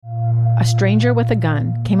a stranger with a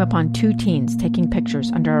gun came upon two teens taking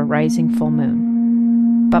pictures under a rising full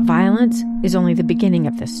moon. But violence is only the beginning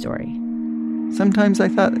of this story. Sometimes I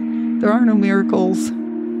thought, there are no miracles.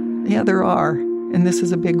 Yeah, there are, and this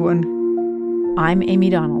is a big one. I'm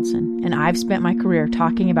Amy Donaldson, and I've spent my career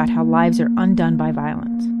talking about how lives are undone by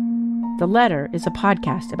violence. The Letter is a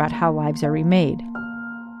podcast about how lives are remade.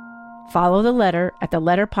 Follow The Letter at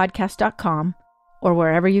theletterpodcast.com or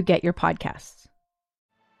wherever you get your podcasts.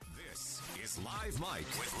 This is Live Mike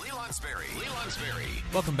with Lee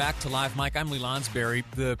Lonsberry. Welcome back to Live Mike. I'm Lee Lonsberry.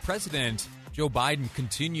 The President, Joe Biden,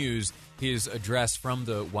 continues his address from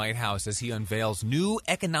the White House as he unveils new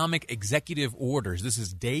economic executive orders. This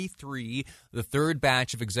is day 3, the third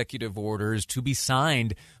batch of executive orders to be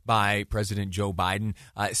signed by President Joe Biden,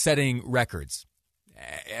 setting records.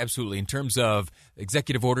 Absolutely. In terms of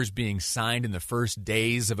executive orders being signed in the first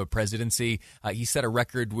days of a presidency, he set a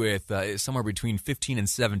record with somewhere between 15 and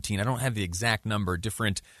 17. I don't have the exact number.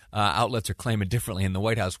 Different outlets are claiming differently, and the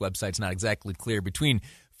White House website's not exactly clear. Between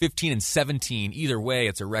 15 and 17, either way,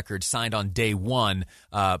 it's a record signed on day 1,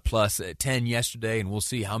 plus 10 yesterday, and we'll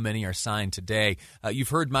see how many are signed today. You've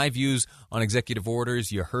heard my views on executive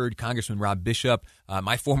orders. You heard Congressman Rob Bishop,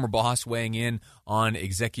 my former boss, weighing in on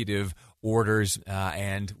executive orders.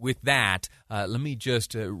 And with that, let me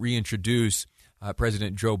just reintroduce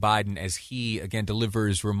President Joe Biden as he, again,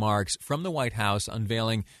 delivers remarks from the White House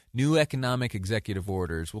unveiling new economic executive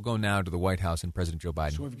orders. We'll go now to the White House and President Joe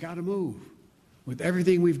Biden. So we've got to move with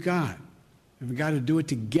everything we've got, and we've got to do it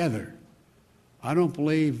together. I don't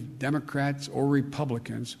believe Democrats or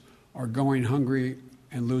Republicans are going hungry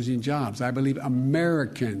and losing jobs. I believe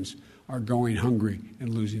Americans are going hungry and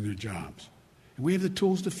losing their jobs. And we have the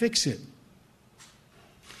tools to fix it.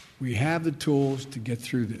 We have the tools to get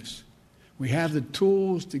through this. We have the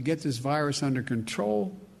tools to get this virus under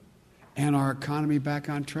control and our economy back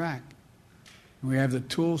on track. And we have the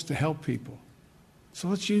tools to help people. So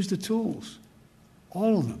let's use the tools.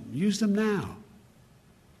 All of them. Use them now.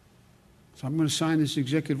 So I'm going to sign this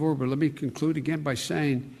executive order, but let me conclude again by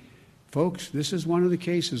saying, folks, this is one of the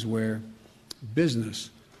cases where business,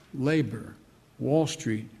 labor, Wall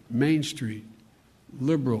Street, Main Street,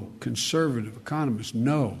 liberal, conservative economists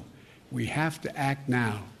know we have to act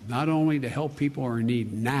now, not only to help people who are in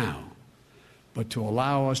need now, but to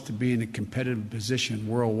allow us to be in a competitive position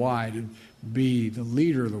worldwide and be the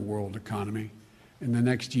leader of the world economy in the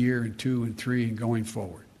next year and 2 and 3 and going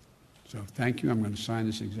forward. So thank you. I'm going to sign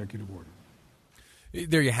this executive order.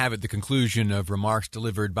 There you have it, the conclusion of remarks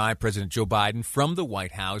delivered by President Joe Biden from the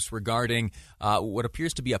White House regarding what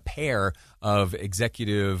appears to be a pair of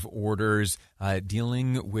executive orders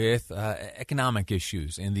dealing with economic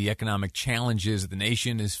issues and the economic challenges the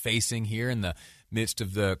nation is facing here in the midst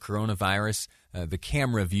of the coronavirus. The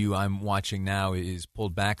camera view I'm watching now is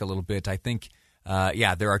pulled back a little bit. I think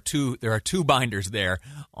there are two binders there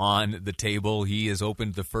on the table. He has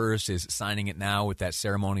opened the first, is signing it now with that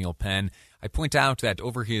ceremonial pen. I point out that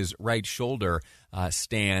over his right shoulder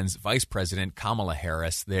stands Vice President Kamala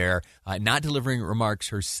Harris there, not delivering remarks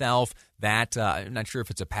herself. That I'm not sure if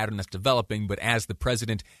it's a pattern that's developing, but as the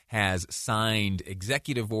president has signed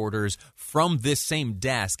executive orders from this same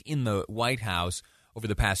desk in the White House over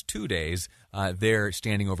the past 2 days, there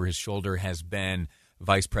standing over his shoulder has been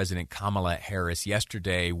Vice President Kamala Harris.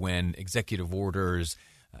 Yesterday, when executive orders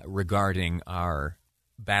regarding our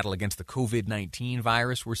battle against the COVID-19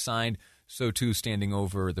 virus were signed, so too standing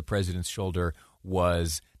over the president's shoulder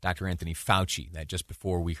was Dr. Anthony Fauci. That just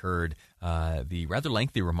before we heard the rather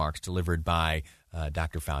lengthy remarks delivered by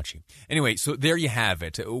Dr. Fauci. Anyway, so there you have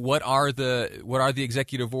it. What are the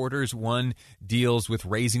executive orders? One deals with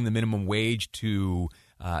raising the minimum wage to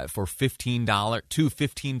for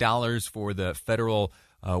 $15 for the federal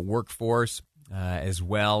workforce, as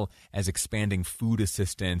well as expanding food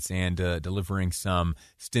assistance and delivering some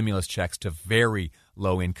stimulus checks to very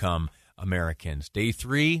low-income Americans. Day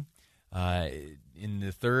 3, in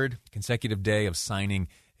the third consecutive day of signing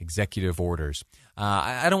executive orders.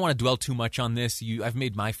 I don't want to dwell too much on this. I've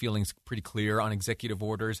made my feelings pretty clear on executive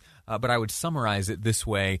orders, but I would summarize it this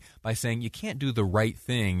way by saying you can't do the right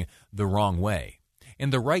thing the wrong way.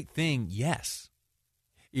 And the right thing, yes,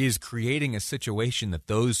 is creating a situation that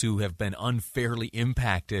those who have been unfairly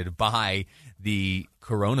impacted by the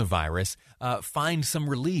coronavirus find some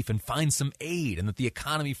relief and find some aid, and that the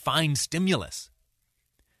economy finds stimulus.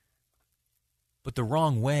 But the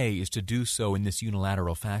wrong way is to do so in this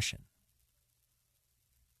unilateral fashion.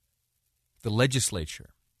 The legislature,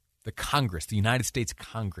 the Congress, the United States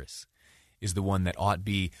Congress, is the one that ought to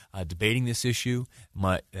be debating this issue,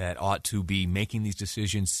 that ought to be making these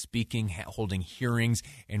decisions, speaking, holding hearings,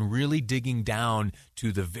 and really digging down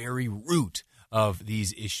to the very root of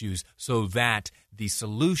these issues so that the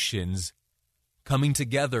solutions coming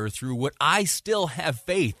together through what I still have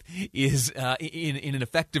faith is in an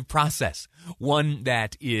effective process, one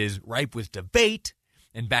that is ripe with debate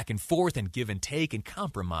and back and forth and give and take and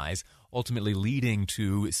compromise, ultimately leading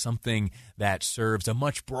to something that serves a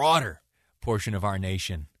much broader portion of our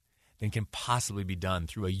nation than can possibly be done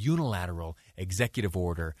through a unilateral executive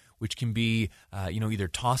order, which can be, either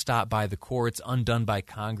tossed out by the courts, undone by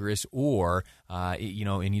Congress, or,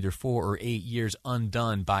 in either 4 or 8 years,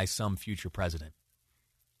 undone by some future president.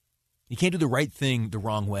 You can't do the right thing the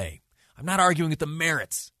wrong way. I'm not arguing with the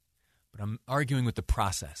merits, but I'm arguing with the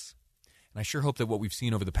process. And I sure hope that what we've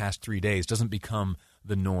seen over the past 3 days doesn't become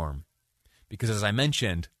the norm. Because as I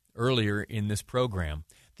mentioned earlier in this program,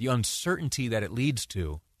 the uncertainty that it leads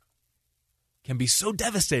to can be so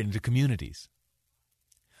devastating to communities.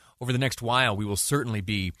 Over the next while, we will certainly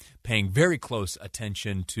be paying very close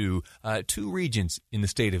attention to 2 regions in the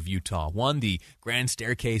state of Utah. One, the Grand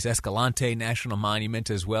Staircase Escalante National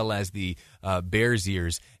Monument, as well as the Bears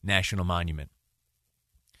Ears National Monument.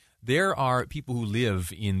 There are people who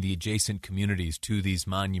live in the adjacent communities to these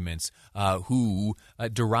monuments who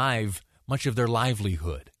derive much of their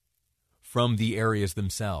livelihood from the areas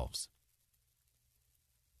themselves.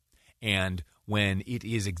 And when it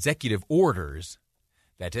is executive orders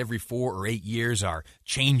that every 4 or 8 years are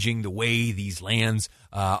changing the way these lands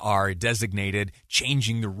are designated,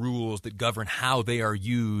 changing the rules that govern how they are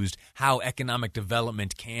used, how economic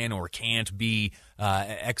development can or can't be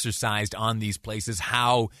exercised on these places,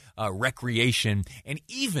 how recreation, and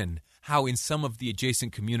even how in some of the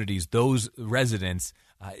adjacent communities those residents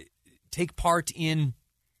take part in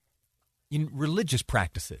religious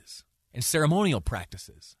practices and ceremonial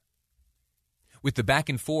practices. With the back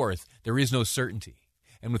and forth, there is no certainty.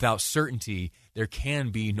 And without certainty, there can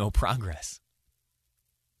be no progress.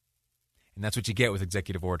 And that's what you get with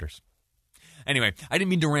executive orders. Anyway, I didn't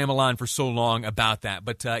mean to ramble on for so long about that,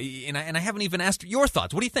 but and I haven't even asked your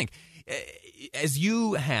thoughts. What do you think? As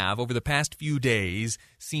you have, over the past few days,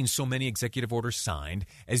 seen so many executive orders signed,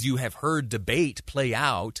 as you have heard debate play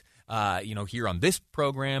out, here on this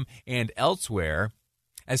program and elsewhere,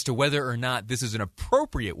 as to whether or not this is an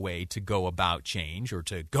appropriate way to go about change or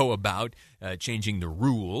to go about changing the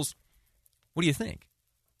rules. What do you think?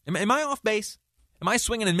 Am I off base? Am I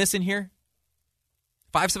swinging and missing here?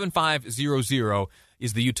 57500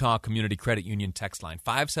 is the Utah Community Credit Union text line.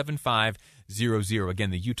 57500.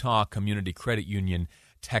 Again, the Utah Community Credit Union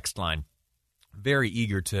text line. Very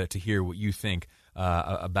eager to hear what you think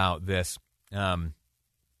about this.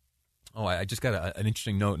 I just got an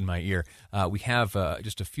interesting note in my ear. We have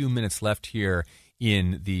just a few minutes left here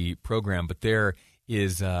in the program, but there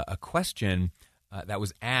is a question that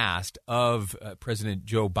was asked of President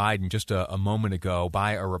Joe Biden just a moment ago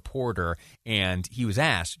by a reporter, and he was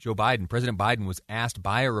asked, President Biden was asked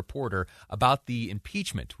by a reporter about the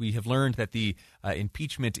impeachment. We have learned that the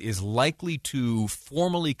impeachment is likely to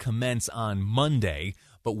formally commence on Monday,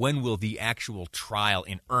 but when will the actual trial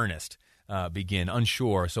in earnest begin?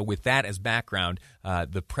 Unsure. So with that as background,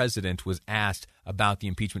 the president was asked about the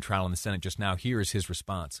impeachment trial in the Senate just now. Here is his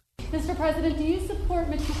response. Mr. President, do you support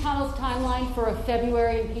Mitch McConnell's timeline for a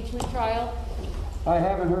February impeachment trial? I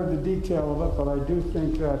haven't heard the detail of it, but I do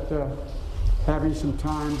think that having some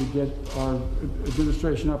time to get our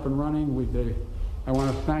administration up and running, I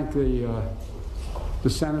want to thank the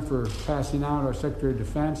Senate for passing out our Secretary of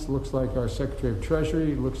Defense. Looks like our Secretary of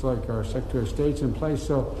Treasury. Looks like our Secretary of State's in place.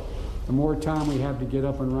 So the more time we have to get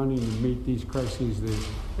up and running and meet these crises,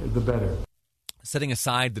 the better. Setting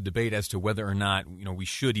aside the debate as to whether or not we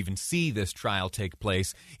should even see this trial take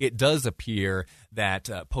place, it does appear that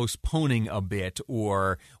postponing a bit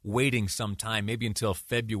or waiting some time, maybe until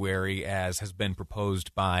February, as has been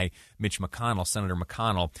proposed by Mitch McConnell, Senator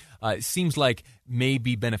McConnell, seems like may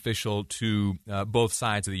be beneficial to both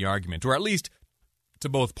sides of the argument, or at least to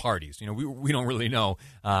both parties. We don't really know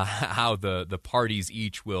how the parties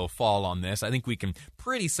each will fall on this. I think we can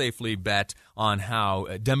pretty safely bet on how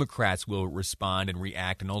Democrats will respond and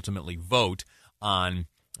react and ultimately vote on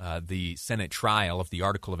the Senate trial of the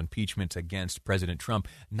article of impeachment against President Trump.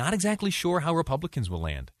 Not exactly sure how Republicans will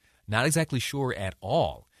land. Not exactly sure at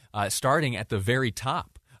all. Starting at the very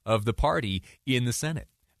top of the party in the Senate,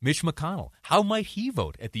 Mitch McConnell. How might he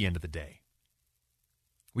vote at the end of the day?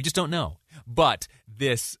 We just don't know. But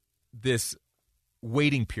this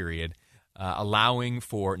waiting period allowing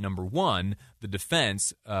for, number one, the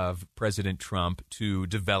defense of President Trump to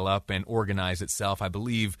develop and organize itself. I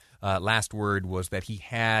believe last word was that he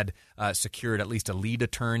had secured at least a lead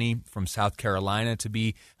attorney from South Carolina to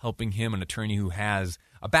be helping him, an attorney who has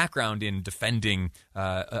a background in defending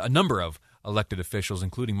a number of elected officials,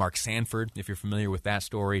 including Mark Sanford, if you're familiar with that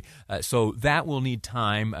story. So that will need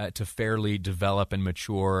time to fairly develop and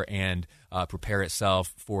mature and prepare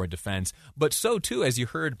itself for a defense. But so, too, as you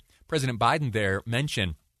heard President Biden there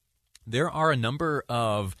mention, there are a number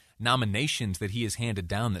of nominations that he has handed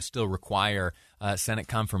down that still require Senate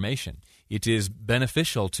confirmation. It is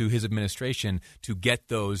beneficial to his administration to get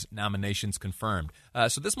those nominations confirmed.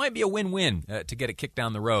 So this might be a win-win to get it kicked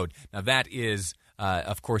down the road. Now, that is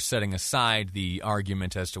of course, setting aside the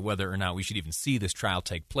argument as to whether or not we should even see this trial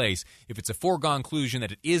take place. If it's a foregone conclusion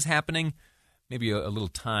that it is happening, maybe a little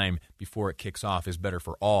time before it kicks off is better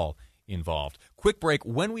for all involved. Quick break.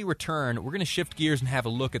 When we return, we're going to shift gears and have a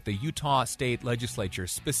look at the Utah State Legislature,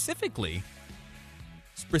 specifically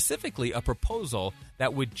a proposal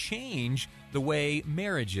that would change the way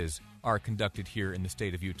marriages are conducted here in the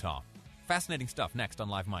state of Utah. Fascinating stuff next on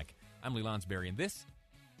Live Mike. I'm Lee Lonsberry, and this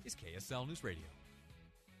is KSL News Radio.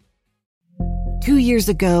 2 years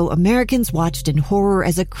ago, Americans watched in horror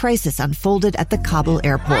as a crisis unfolded at the Kabul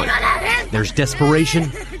airport. There's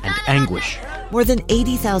desperation and anguish. More than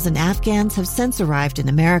 80,000 Afghans have since arrived in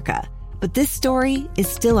America, but this story is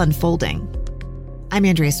still unfolding. I'm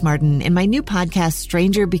Andrea Smartin. In my new podcast,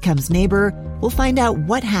 Stranger Becomes Neighbor, we'll find out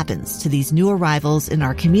what happens to these new arrivals in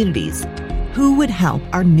our communities. Who would help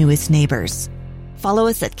our newest neighbors? Follow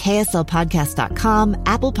us at kslpodcast.com,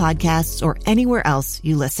 Apple Podcasts, or anywhere else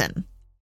you listen.